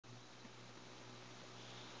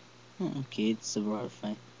Okay, it's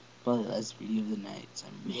silveradoify. Probably the last video of the night, so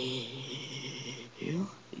I'm really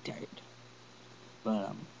tired.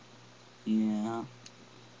 But, yeah.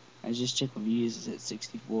 I just checked my views, it said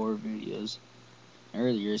 64 videos.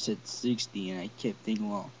 Earlier it said 60, and I kept thinking,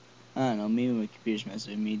 well, I don't know, maybe my computer's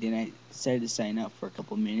messing with me. Then I decided to sign up for a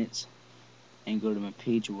couple minutes and go to my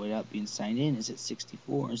page without being signed in. It said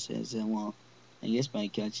 64. It says, well, I guess my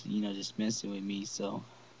account's, just messing with me, so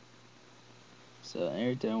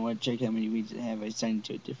every time I want to check how many videos I have, I sign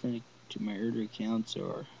to my earlier accounts,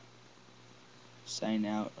 or sign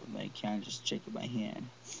out of my account, just check it by hand.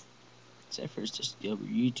 So I first just go over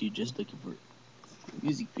YouTube, just looking for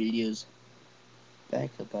music videos back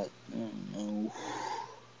about, I don't know,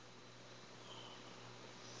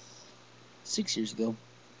 6 years ago.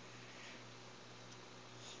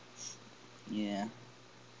 Yeah.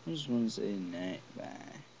 I just want to say night.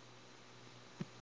 Bye.